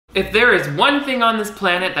If there is one thing on this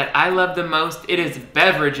planet that I love the most, it is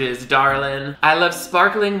beverages, darling. I love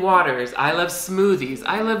sparkling waters, I love smoothies,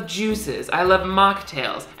 I love juices, I love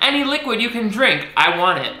mocktails. Any liquid you can drink, I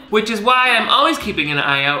want it. Which is why I'm always keeping an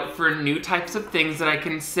eye out for new types of things that I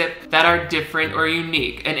can sip that are different or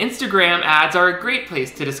unique. And Instagram ads are a great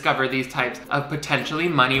place to discover these types of potentially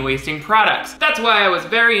money-wasting products. That's why I was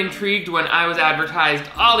very intrigued when I was advertised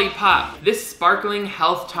OLIPOP, this sparkling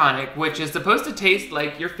health tonic, which is supposed to taste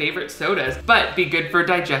like your favorite sodas, but be good for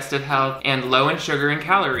digestive health and low in sugar and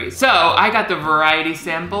calories. So I got the variety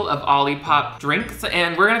sample of OLIPOP drinks,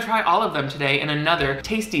 and we're gonna try all of them today in another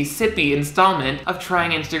tasty, sippy installment of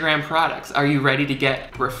trying Instagram products. Are you ready to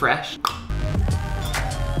get refreshed?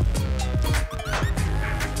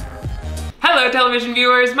 Hello television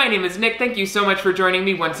viewers, my name is Nick. Thank you so much for joining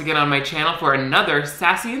me once again on my channel for another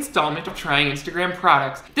sassy installment of trying Instagram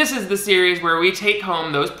products. This is the series where we take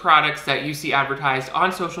home those products that you see advertised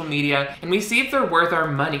on social media and we see if they're worth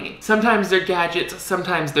our money. Sometimes they're gadgets,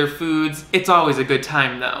 sometimes they're foods. It's always a good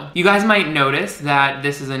time though. You guys might notice that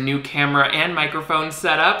this is a new camera and microphone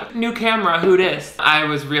setup. New camera, who dis? I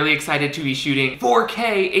was really excited to be shooting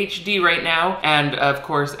 4K HD right now, and of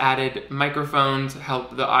course added microphones to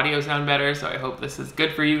help the audio sound better. So I hope this is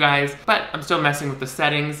good for you guys, but I'm still messing with the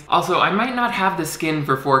settings. Also, I might not have the skin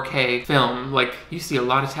for 4K film, like you see a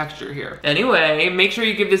lot of texture here. Anyway, make sure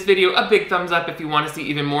you give this video a big thumbs up if you want to see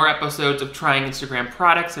even more episodes of trying Instagram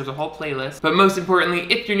products. There's a whole playlist. But most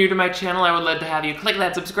importantly, if you're new to my channel, I would love to have you click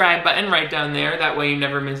that subscribe button right down there. That way you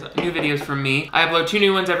never miss new videos from me. I upload 2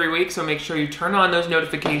 new ones every week, so make sure you turn on those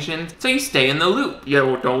notifications so you stay in the loop.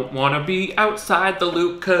 You don't want to be outside the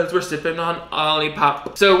loop because we're sipping on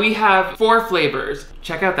OLIPOP. So we have 4 flavors.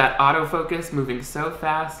 Check out that autofocus moving so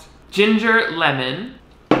fast. Ginger lemon,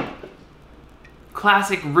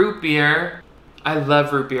 classic root beer. I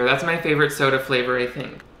love root beer. That's my favorite soda flavor, I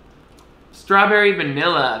think. Strawberry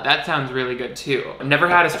vanilla, that sounds really good too. I've never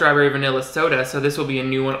had a strawberry vanilla soda, so this will be a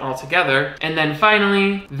new one altogether. And then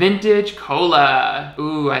finally, vintage cola.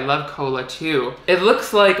 Ooh, I love cola too. It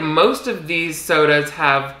looks like most of these sodas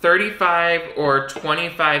have 35 or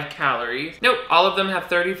 25 calories. Nope, all of them have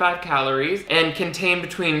 35 calories and contain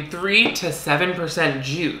between 3 to 7%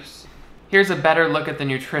 juice. Here's a better look at the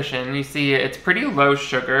nutrition. You see it's pretty low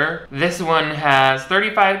sugar. This one has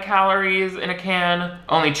 35 calories in a can,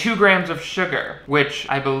 only 2 grams of sugar, which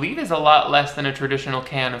I believe is a lot less than a traditional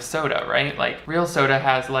can of soda, right? Like real soda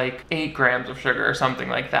has like 8 grams of sugar or something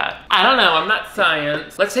like that. I don't know, I'm not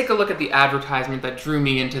science. Let's take a look at the advertisement that drew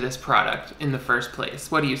me into this product in the first place.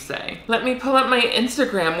 What do you say? Let me pull up my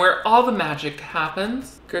Instagram where all the magic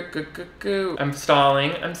happens. I'm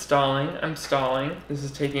stalling, I'm stalling, I'm stalling. This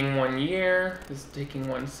is taking 1 year, this is taking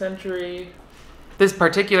 1 century. This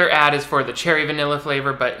particular ad is for the cherry vanilla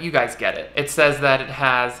flavor, but you guys get it. It says that it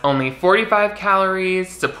has only 45 calories,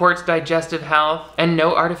 supports digestive health, and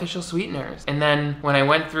no artificial sweeteners. And then when I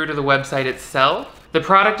went through to the website itself, the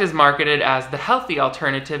product is marketed as the healthy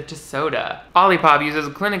alternative to soda. OLIPOP uses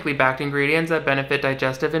clinically backed ingredients that benefit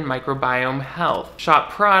digestive and microbiome health. Shop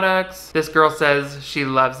products. This girl says she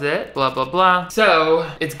loves it, blah, blah, blah. So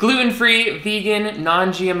it's gluten-free, vegan,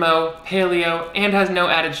 non-GMO, paleo, and has no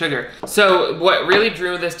added sugar. So what really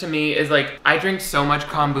drew this to me is like, I drink so much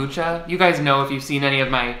kombucha. You guys know if you've seen any of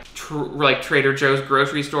my like Trader Joe's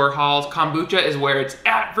grocery store hauls, kombucha is where it's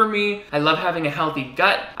at for me. I love having a healthy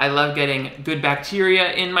gut. I love getting good bacteria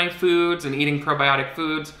in my foods and eating probiotic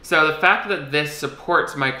foods. So the fact that this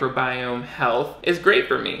supports microbiome health is great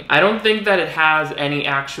for me. I don't think that it has any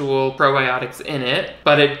actual probiotics in it,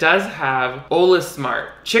 but it does have OLISmart,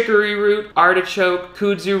 chicory root, artichoke,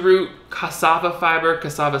 kudzu root, cassava fiber,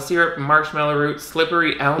 cassava syrup, marshmallow root,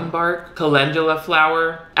 slippery elm bark, calendula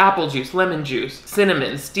flower, apple juice, lemon juice,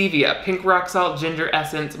 cinnamon, stevia, pink rock salt, ginger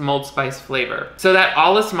essence, mulled spice flavor. So that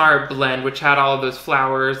OLISmart blend, which had all of those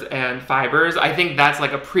flowers and fibers, I think that's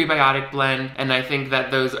like a prebiotic blend, and I think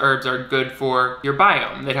that those herbs are good for your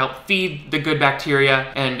biome. They help feed the good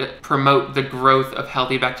bacteria and promote the growth of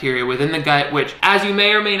healthy bacteria within the gut, which, as you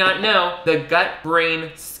may or may not know, the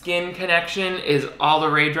gut-brain skin connection is all the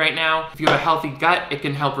rage right now. If you have a healthy gut, it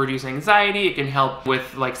can help reduce anxiety, it can help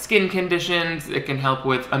with like skin conditions, it can help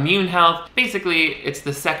with immune health. Basically, it's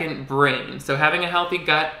the second brain. So having a healthy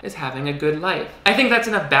gut is having a good life. I think that's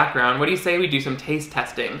enough background. What do you say we do some taste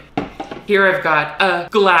testing? Here I've got a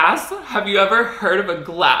glass. Have you ever heard of a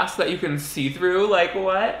glass that you can see through? Like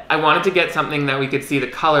what? I wanted to get something that we could see the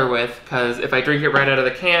color with, because if I drink it right out of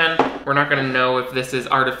the can, we're not gonna know if this is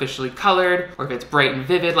artificially colored or if it's bright and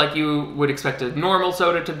vivid like you would expect a normal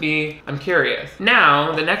soda to be. I'm curious.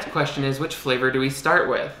 Now, the next question is, which flavor do we start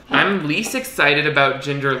with? I'm least excited about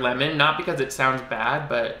ginger lemon, not because it sounds bad,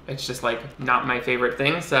 but it's just like not my favorite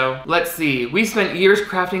thing. So let's see. We spent years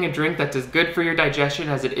crafting a drink that's as good for your digestion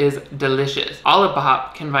as it is delicious.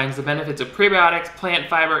 OLIPOP combines the benefits of prebiotics, plant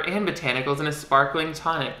fiber, and botanicals in a sparkling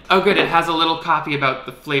tonic. Oh good, it has a little copy about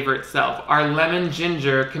the flavor itself. Our lemon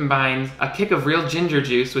ginger combines a kick of real ginger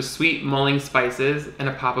juice with sweet mulling spices and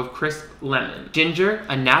a pop of crisp lemon. Ginger,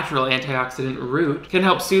 a natural antioxidant root, can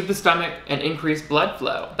help soothe the stomach and increase blood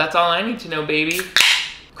flow. That's all I need to know, baby.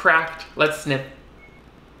 Cracked. Let's sniff.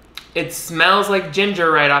 It smells like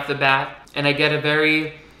ginger right off the bat, and I get a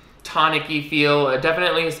very tonic-y feel,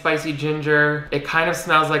 definitely a spicy ginger. It kind of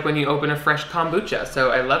smells like when you open a fresh kombucha,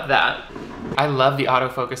 so I love that. I love the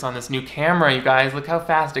autofocus on this new camera, you guys. Look how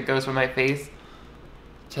fast it goes from my face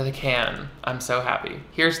to the can. I'm so happy.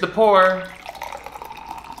 Here's the pour.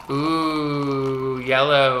 Ooh,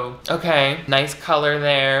 yellow. Okay, nice color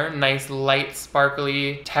there. Nice light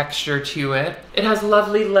sparkly texture to it. It has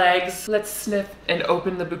lovely legs. Let's sniff and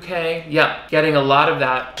open the bouquet. Yeah, getting a lot of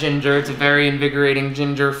that ginger. It's a very invigorating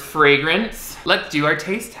ginger fragrance. Let's do our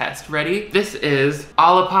taste test. Ready? This is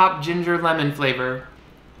OLIPOP ginger lemon flavor.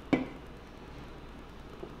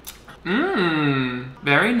 Mmm,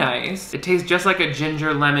 very nice. It tastes just like a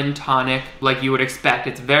ginger lemon tonic like you would expect.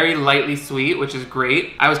 It's very lightly sweet, which is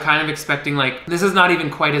great. I was kind of expecting like, this is not even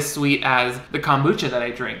quite as sweet as the kombucha that I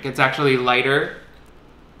drink. It's actually lighter.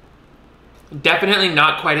 Definitely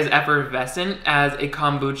not quite as effervescent as a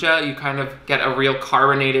kombucha. You kind of get a real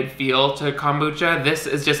carbonated feel to kombucha. This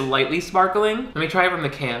is just lightly sparkling. Let me try it from the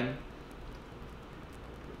can.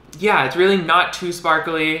 Yeah, it's really not too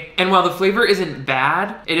sparkly. And while the flavor isn't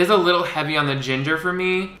bad, it is a little heavy on the ginger for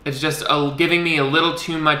me. It's just giving me a little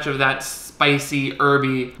too much of that spicy,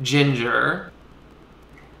 herby ginger.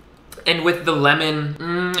 And with the lemon,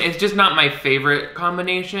 it's just not my favorite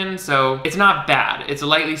combination, so it's not bad. It's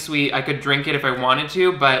lightly sweet. I could drink it if I wanted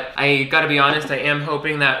to, but I gotta be honest, I am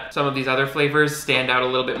hoping that some of these other flavors stand out a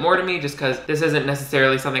little bit more to me, just because this isn't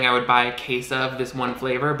necessarily something I would buy a case of, this one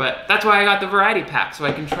flavor, but that's why I got the variety pack, so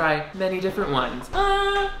I can try many different ones.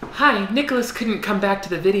 Hi, Nicholas couldn't come back to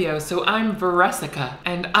the video, so I'm Veresica,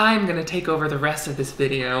 and I'm gonna take over the rest of this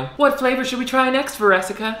video. What flavor should we try next,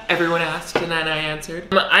 Veresica? Everyone asked, and then I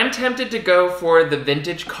answered. I'm tempted to go for the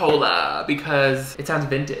vintage cola because it sounds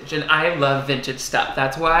vintage and I love vintage stuff.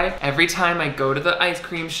 That's why every time I go to the ice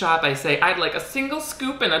cream shop, I say, I'd like a single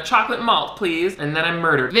scoop and a chocolate malt, please. And then I'm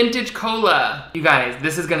murdered. Vintage cola. You guys,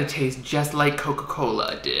 this is gonna taste just like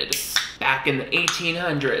Coca-Cola did back in the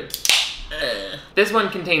 1800s. This one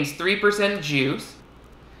contains 3% juice.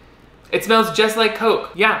 It smells just like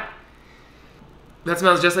Coke. Yeah. That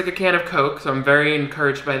smells just like a can of Coke, so I'm very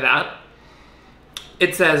encouraged by that.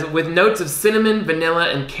 It says, with notes of cinnamon, vanilla,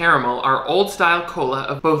 and caramel, our old-style cola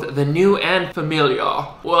of both the new and familiar,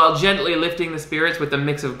 while gently lifting the spirits with a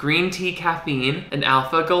mix of green tea caffeine and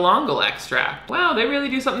alpha galangal extract. Wow, they really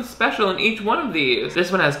do something special in each one of these. This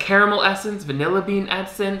one has caramel essence, vanilla bean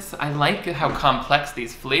essence. I like how complex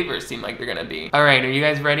these flavors seem like they're gonna be. All right, are you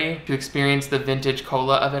guys ready to experience the vintage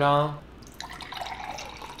cola of it all?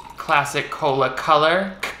 Classic cola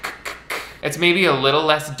color. It's maybe a little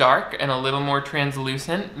less dark and a little more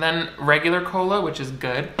translucent than regular cola, which is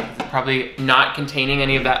good. It's probably not containing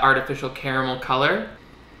any of that artificial caramel color.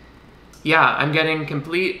 Yeah, I'm getting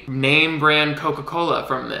complete name brand Coca-Cola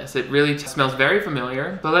from this. It really smells very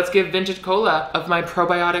familiar. But let's give vintage cola of my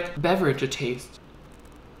probiotic beverage a taste.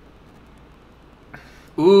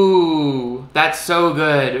 Ooh, that's so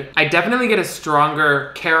good. I definitely get a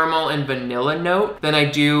stronger caramel and vanilla note than I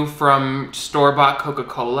do from store-bought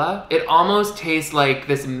Coca-Cola. It almost tastes like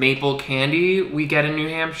this maple candy we get in New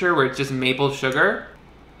Hampshire where it's just maple sugar.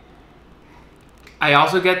 I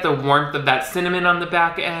also get the warmth of that cinnamon on the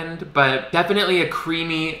back end, but definitely a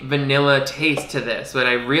creamy vanilla taste to this, that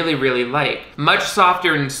I really, really like. Much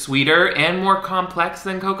softer and sweeter and more complex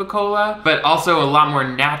than Coca-Cola, but also a lot more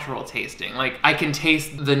natural tasting. Like, I can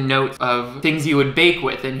taste the notes of things you would bake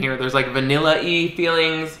with in here. There's like vanilla-y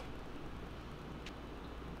feelings.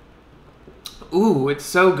 Ooh, it's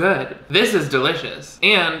so good. This is delicious.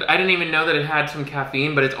 And I didn't even know that it had some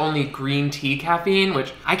caffeine, but it's only green tea caffeine,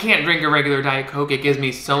 which I can't drink a regular Diet Coke. It gives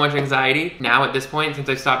me so much anxiety now at this point since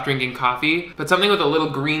I stopped drinking coffee. But something with a little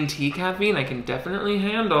green tea caffeine I can definitely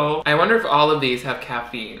handle. I wonder if all of these have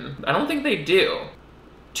caffeine. I don't think they do.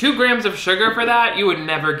 2 grams of sugar for that, you would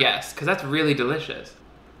never guess, because that's really delicious.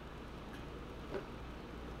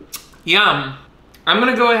 Yum. I'm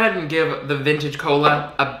gonna go ahead and give the vintage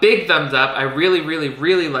cola a big thumbs up. I really, really,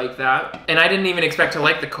 really like that. And I didn't even expect to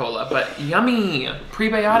like the cola, but yummy.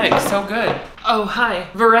 Prebiotics, so good. Oh, hi.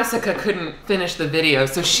 Veresica couldn't finish the video,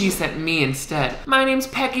 so she sent me instead. My name's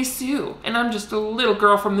Peggy Sue, and I'm just a little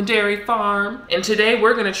girl from the dairy farm. And today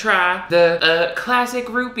we're gonna try the classic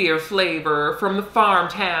root beer flavor from the farm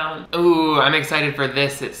town. Ooh, I'm excited for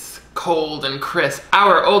this. It's cold and crisp.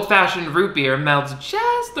 Our old-fashioned root beer melds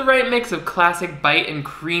just the right mix of classic bite and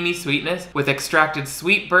creamy sweetness with extracted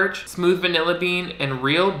sweet birch, smooth vanilla bean, and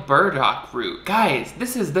real burdock root. Guys,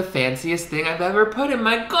 this is the fanciest thing I've ever put in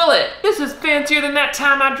my gullet. This is fancier than that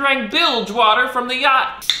time I drank bilge water from the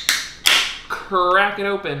yacht. Crack it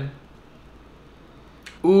open.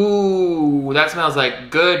 Ooh, that smells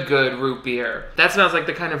like good root beer. That smells like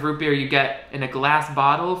the kind of root beer you get in a glass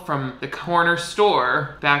bottle from the corner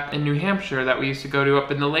store back in New Hampshire that we used to go to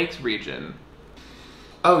up in the Lakes region.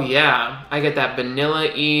 Oh yeah, I get that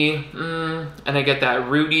vanilla-y, and I get that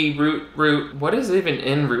rooty root. What is even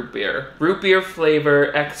in root beer? Root beer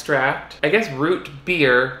flavor extract. I guess root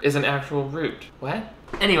beer is an actual root. What?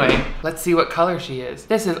 Anyway, let's see what color she is.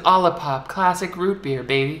 This is OLIPOP classic root beer,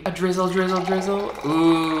 baby. A drizzle, drizzle, drizzle.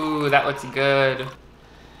 Ooh, that looks good.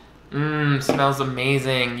 Smells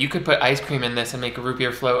amazing. You could put ice cream in this and make a root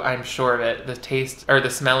beer float, I'm sure of it. The taste, or the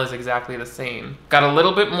smell is exactly the same. Got a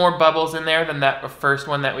little bit more bubbles in there than that first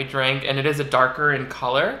one that we drank, and it is a darker in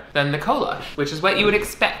color than the cola, which is what you would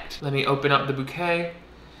expect. Let me open up the bouquet.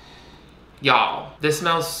 Y'all, this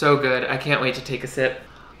smells so good. I can't wait to take a sip.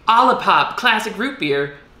 OLIPOP classic root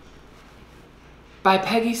beer by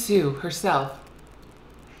Peggy Sue herself.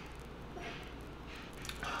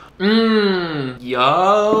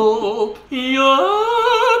 Yup.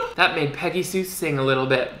 That made Peggy Sue sing a little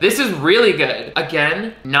bit. This is really good.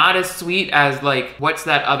 Again, not as sweet as like, what's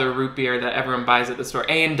that other root beer that everyone buys at the store?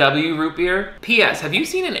 A&W root beer. P.S. Have you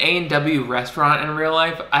seen an A&W restaurant in real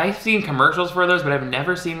life? I've seen commercials for those, but I've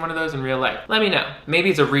never seen one of those in real life. Let me know. Maybe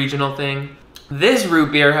it's a regional thing. This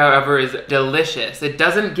root beer, however, is delicious. It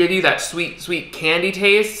doesn't give you that sweet candy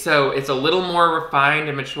taste, so it's a little more refined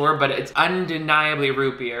and mature, but it's undeniably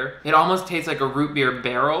root beer. It almost tastes like a root beer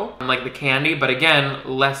barrel, like the candy, but again,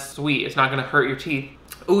 less sweet. It's not gonna hurt your teeth.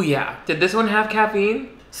 Ooh yeah. Did this one have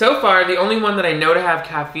caffeine? So far, the only one that I know to have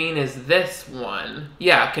caffeine is this one.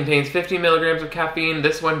 Yeah, contains 50 milligrams of caffeine.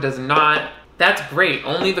 This one does not. That's great.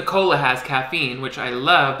 Only the cola has caffeine, which I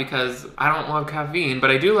love because I don't love caffeine,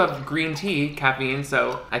 but I do love green tea caffeine,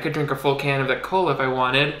 so I could drink a full can of that cola if I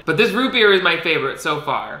wanted. But this root beer is my favorite so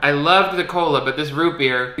far. I loved the cola, but this root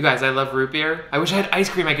beer, you guys, I love root beer. I wish I had ice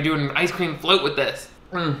cream. I could do an ice cream float with this.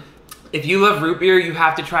 If you love root beer, you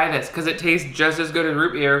have to try this because it tastes just as good as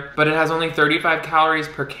root beer, but it has only 35 calories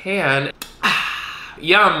per can.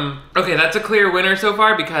 Yum. Okay, that's a clear winner so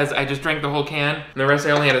far because I just drank the whole can and the rest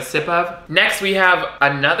I only had a sip of. Next, we have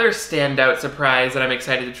another standout surprise that I'm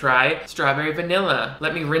excited to try, strawberry vanilla.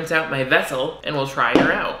 Let me rinse out my vessel and we'll try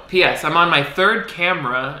her out. P.S. I'm on my 3rd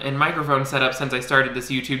camera and microphone setup since I started this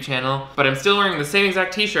YouTube channel, but I'm still wearing the same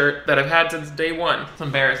exact t-shirt that I've had since day 1. It's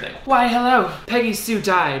embarrassing. Why, hello. Peggy Sue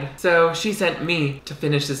died, so she sent me to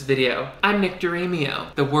finish this video. I'm Nick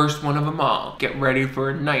DiRamio, the worst one of them all. Get ready for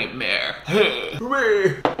a nightmare.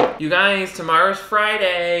 You guys, tomorrow's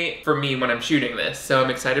Friday for me when I'm shooting this, so I'm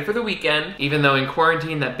excited for the weekend, even though in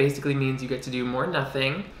quarantine that basically means you get to do more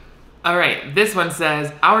nothing. Alright, this one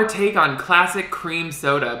says, our take on classic cream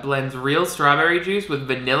soda blends real strawberry juice with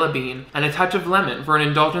vanilla bean and a touch of lemon for an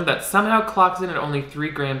indulgence that somehow clocks in at only 3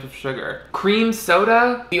 grams of sugar. Cream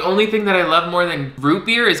soda? The only thing that I love more than root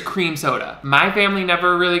beer is cream soda. My family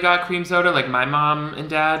never really got cream soda, like my mom and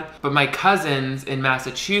dad, but my cousins in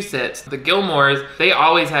Massachusetts, the Gilmores, they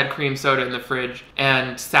always had cream soda in the fridge,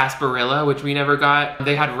 and sarsaparilla, which we never got.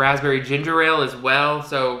 They had raspberry ginger ale as well,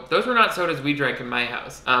 so those were not sodas we drank in my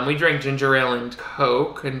house. We drank ginger ale and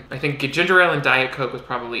Coke, and I think ginger ale and Diet Coke was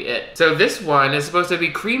probably it. So this one is supposed to be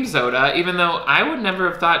cream soda, even though I would never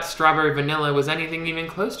have thought strawberry vanilla was anything even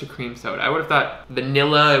close to cream soda. I would have thought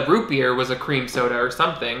vanilla root beer was a cream soda or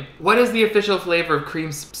something. What is the official flavor of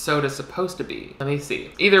cream soda supposed to be? Let me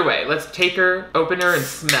see. Either way, let's take her, open her, and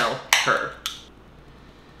smell her.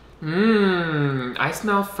 I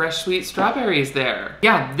smell fresh sweet strawberries there.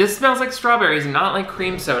 Yeah, this smells like strawberries, not like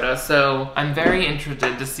cream soda, so I'm very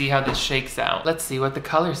interested to see how this shakes out. Let's see what the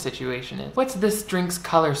color situation is. What's this drink's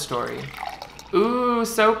color story? Ooh,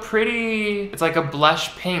 so pretty. It's like a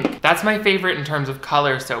blush pink. That's my favorite in terms of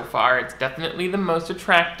color so far. It's definitely the most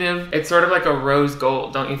attractive. It's sort of like a rose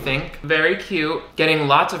gold, don't you think? Very cute. Getting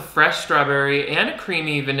lots of fresh strawberry and a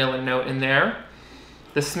creamy vanilla note in there.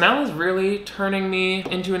 The smell is really turning me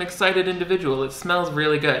into an excited individual. It smells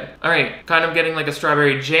really good. All right, kind of getting like a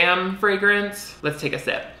strawberry jam fragrance. Let's take a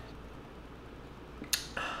sip.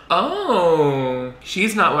 Oh,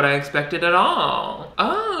 she's not what I expected at all.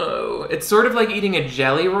 Oh, it's sort of like eating a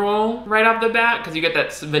jelly roll right off the bat because you get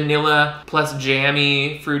that vanilla plus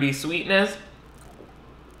jammy, fruity sweetness.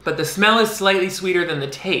 But the smell is slightly sweeter than the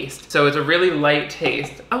taste. So it's a really light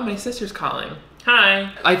taste. Oh, my sister's calling.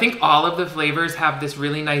 Hi. I think all of the flavors have this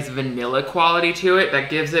really nice vanilla quality to it that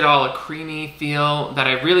gives it all a creamy feel that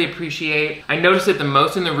I really appreciate. I notice it the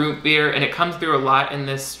most in the root beer and it comes through a lot in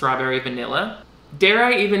this strawberry vanilla. Dare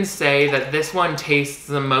I even say that this one tastes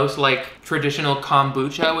the most like traditional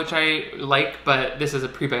kombucha, which I like, but this is a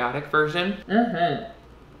prebiotic version.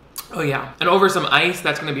 Oh yeah, and over some ice,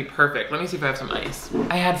 that's gonna be perfect. Let me see if I have some ice.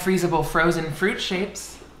 I had freezable frozen fruit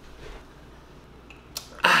shapes.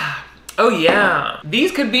 Oh yeah,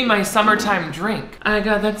 these could be my summertime drink. I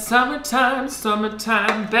got that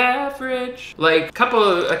summertime beverage. Like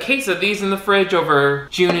a case of these in the fridge over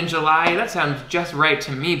June and July. That sounds just right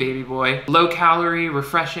to me, baby boy. Low calorie,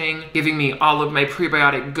 refreshing, giving me all of my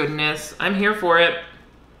prebiotic goodness. I'm here for it.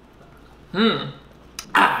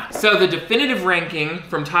 So the definitive ranking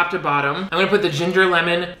from top to bottom, I'm gonna put the ginger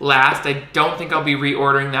lemon last. I don't think I'll be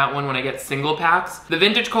reordering that one when I get single packs. The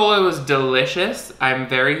vintage cola was delicious. I'm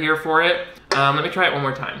very here for it. Let me try it one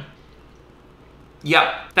more time.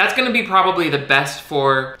 Yep, that's gonna be probably the best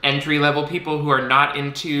for entry-level people who are not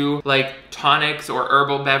into like tonics or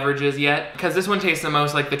herbal beverages yet, because this one tastes the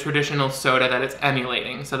most like the traditional soda that it's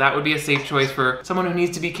emulating. So that would be a safe choice for someone who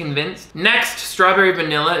needs to be convinced. Next, strawberry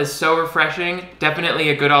vanilla is so refreshing. Definitely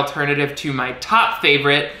a good alternative to my top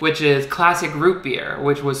favorite, which is classic root beer,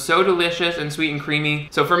 which was so delicious and sweet and creamy.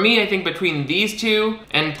 So for me, I think between these two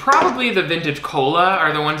and probably the vintage cola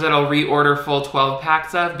are the ones that I'll reorder full 12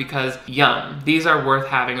 packs of because yum, these are worth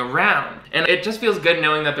having around. And it just feels good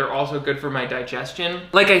knowing that they're also good for my digestion.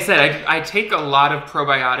 Like I said, I take a lot of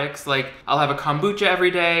probiotics. Like I'll have a kombucha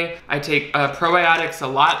every day. I take probiotics a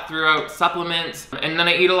lot throughout supplements. And then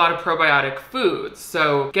I eat a lot of probiotic foods.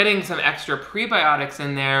 So getting some extra prebiotics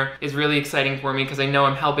in there is really exciting for me because I know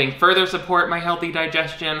I'm helping further support my healthy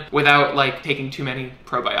digestion without like taking too many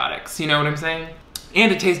probiotics. You know what I'm saying? And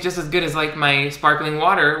it tastes just as good as like my sparkling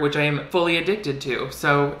water, which I am fully addicted to.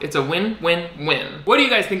 So it's a win-win-win. What do you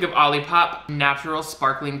guys think of OLIPOP natural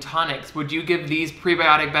sparkling tonics? Would you give these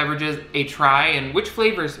prebiotic beverages a try? And which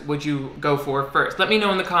flavors would you go for first? Let me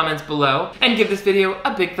know in the comments below. And give this video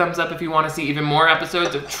a big thumbs up if you want to see even more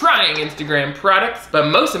episodes of trying Instagram products. But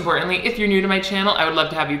most importantly, if you're new to my channel, I would love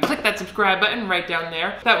to have you click that subscribe button right down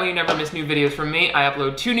there. That way you never miss new videos from me. I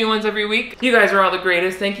upload 2 new ones every week. You guys are all the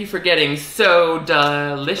greatest. Thank you for getting so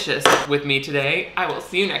delicious with me today. I will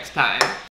see you next time.